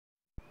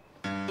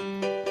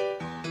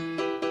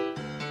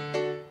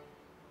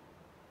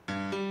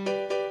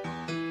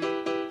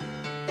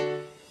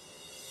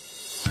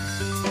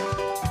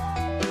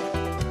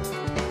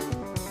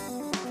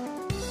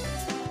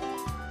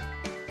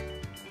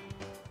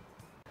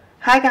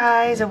Hi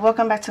guys, and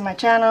welcome back to my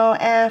channel,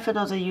 and for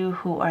those of you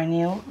who are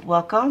new,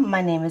 welcome.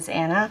 My name is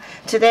Anna.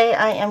 Today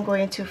I am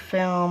going to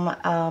film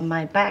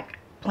my back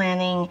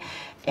planning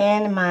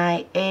in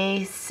my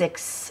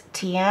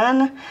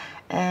A6TN,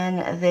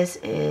 and this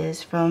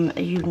is from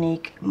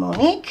Unique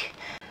Monique.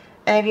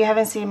 And if you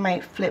haven't seen my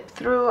flip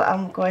through,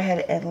 I'm going to go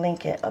ahead and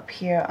link it up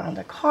here on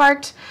the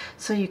cart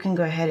so you can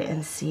go ahead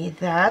and see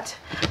that.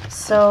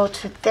 So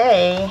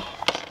today,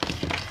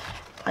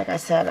 like I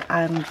said,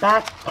 I'm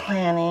back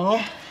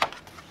planning.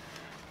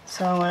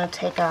 So I'm going to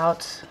take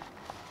out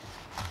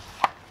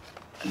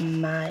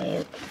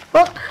my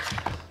book.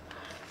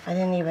 I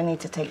didn't even need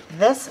to take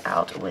this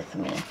out with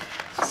me.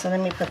 So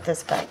let me put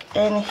this back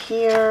in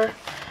here.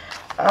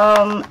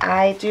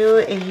 I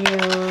do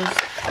use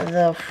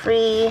the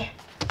free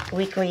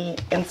weekly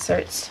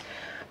inserts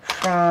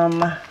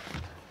from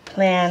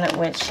Plan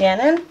with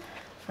Shannon.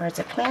 Or is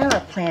it Plan or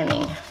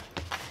Planning?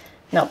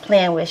 No,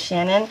 Plan with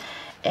Shannon.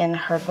 In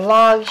her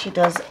blog, she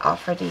does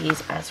offer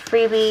these as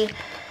freebie.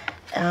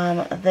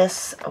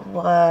 This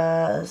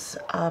was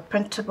a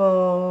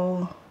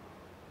printable,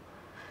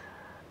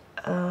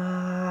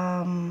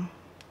 I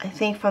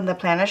think from the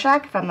Planner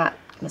Shack, if I'm not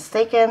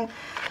mistaken.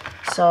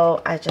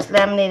 So I just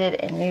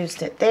laminated and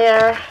used it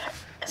there.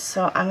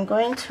 So I'm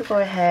going to go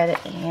ahead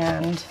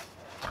and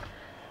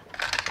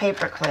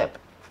paper clip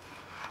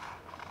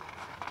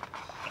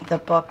the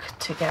book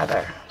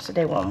together so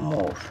they won't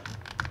move,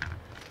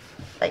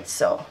 like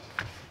so.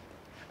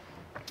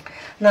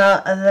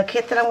 Now, the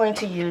kit that I'm going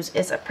to use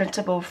is a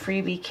printable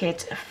freebie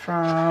kit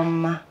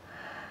from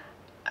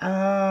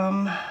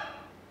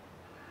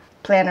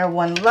Planner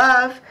One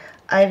Love.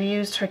 I've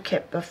used her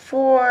kit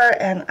before,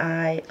 and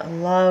I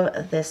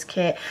love this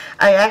kit.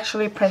 I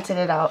actually printed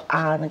it out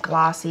on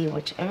glossy,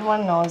 which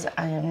everyone knows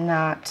I am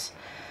not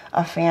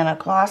a fan of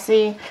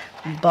glossy,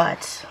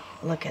 but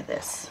look at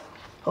this.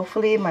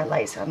 Hopefully my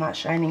lights are not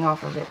shining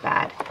off of it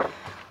bad.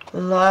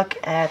 Look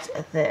at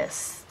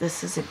this.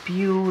 This is a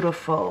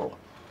beautiful,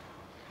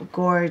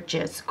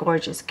 gorgeous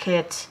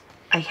kit.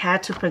 I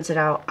had to print it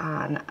out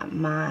on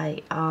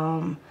my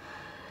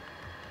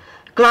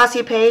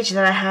glossy page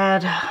that I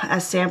had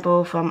a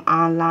sample from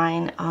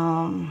online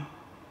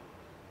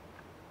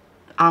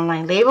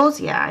labels.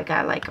 Yeah, I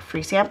got like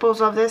free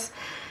samples of this,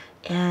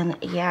 and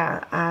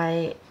yeah,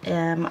 I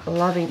am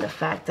loving the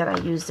fact that I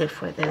used it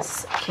for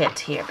this kit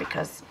here,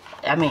 because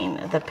I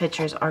mean the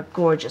pictures are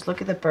gorgeous. Look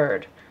at the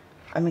bird.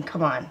 I mean,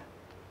 come on,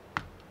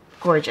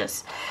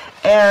 gorgeous.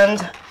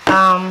 And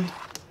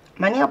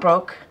my nail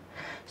broke,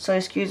 so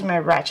excuse my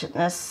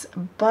ratchetness,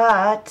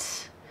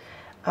 but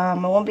I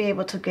won't be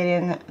able to get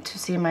in to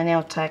see my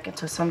nail tech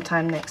until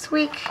sometime next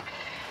week.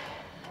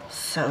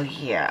 So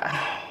yeah.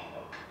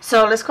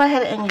 So let's go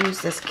ahead and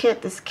use this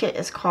kit. This kit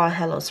is called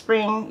Hello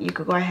Spring. You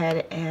could go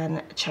ahead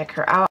and check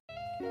her out.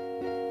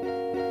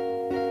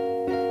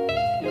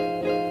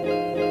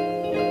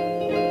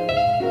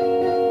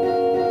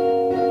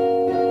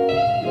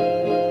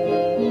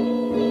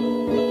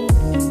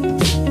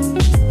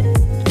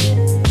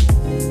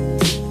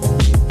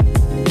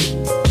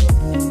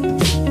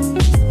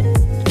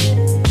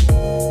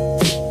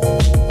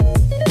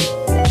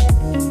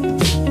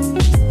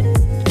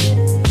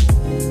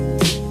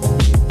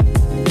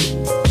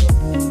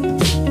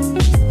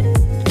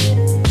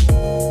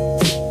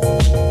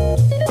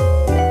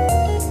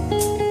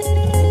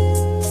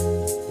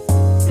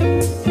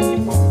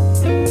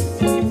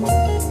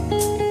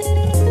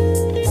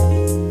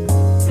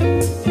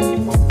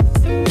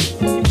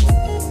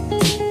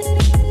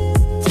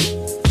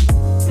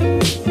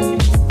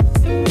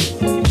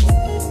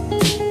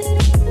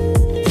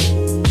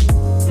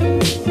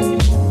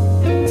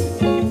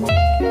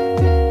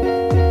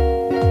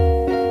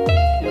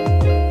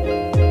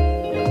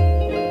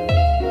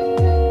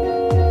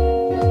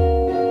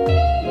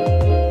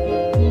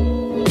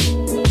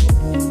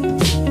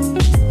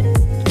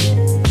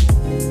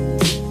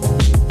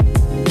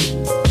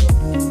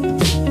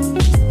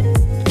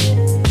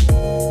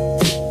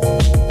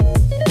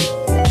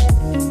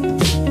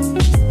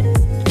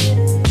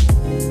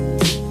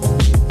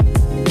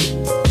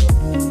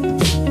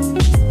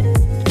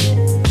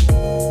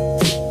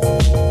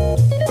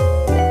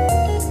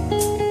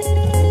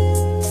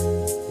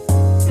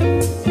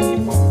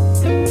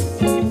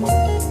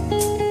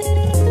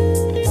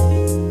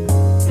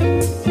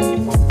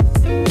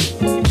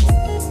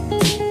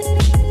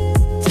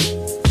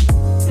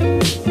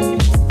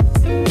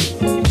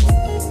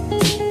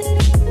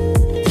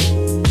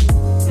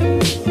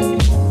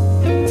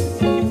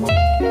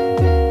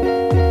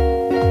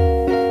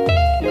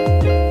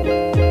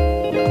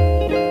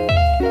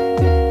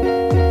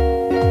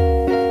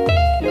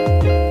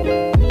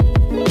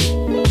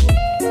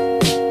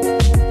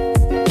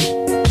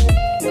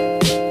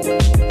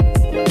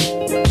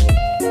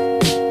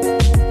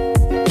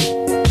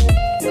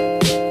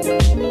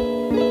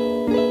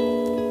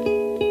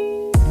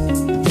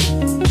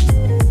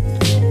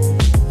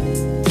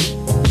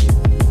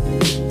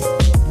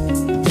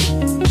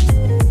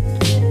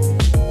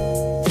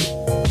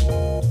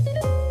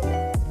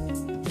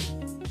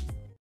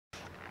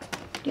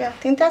 yeah, I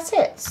think that's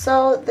it.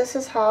 So this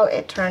is how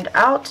it turned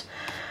out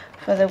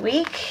for the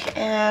week,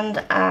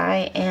 and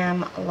I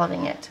am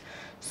loving it.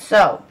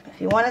 So if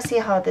you want to see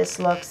how this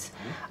looks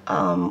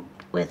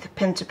with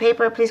pen to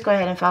paper, please go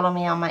ahead and follow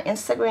me on my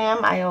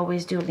Instagram. I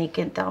always do link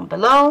it down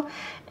below.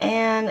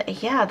 And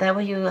yeah, that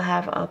way you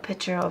have a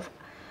picture of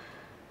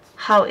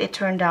how it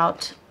turned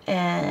out,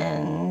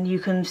 and you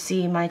can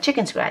see my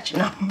chicken scratch.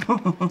 No.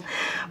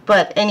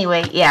 But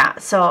anyway, yeah,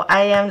 so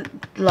I am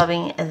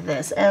loving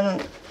this.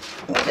 And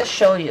let me just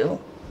show you.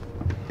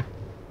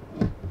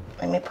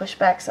 Let me push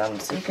back some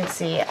so you can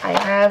see I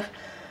have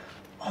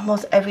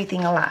almost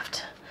everything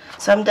left.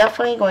 So I'm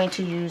definitely going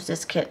to use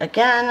this kit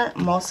again,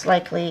 most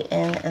likely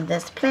in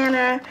this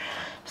planner.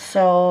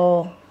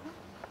 So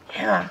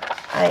yeah,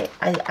 I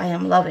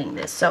am loving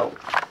this. So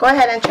go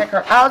ahead and check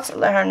her out.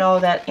 Let her know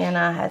that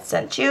Anna had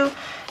sent you.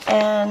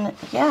 And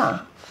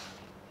yeah,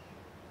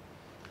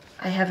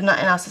 I have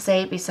nothing else to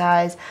say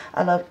besides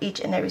I love each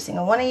and every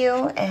single one of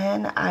you.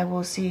 And I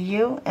will see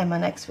you in my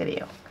next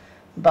video.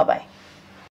 Bye-bye.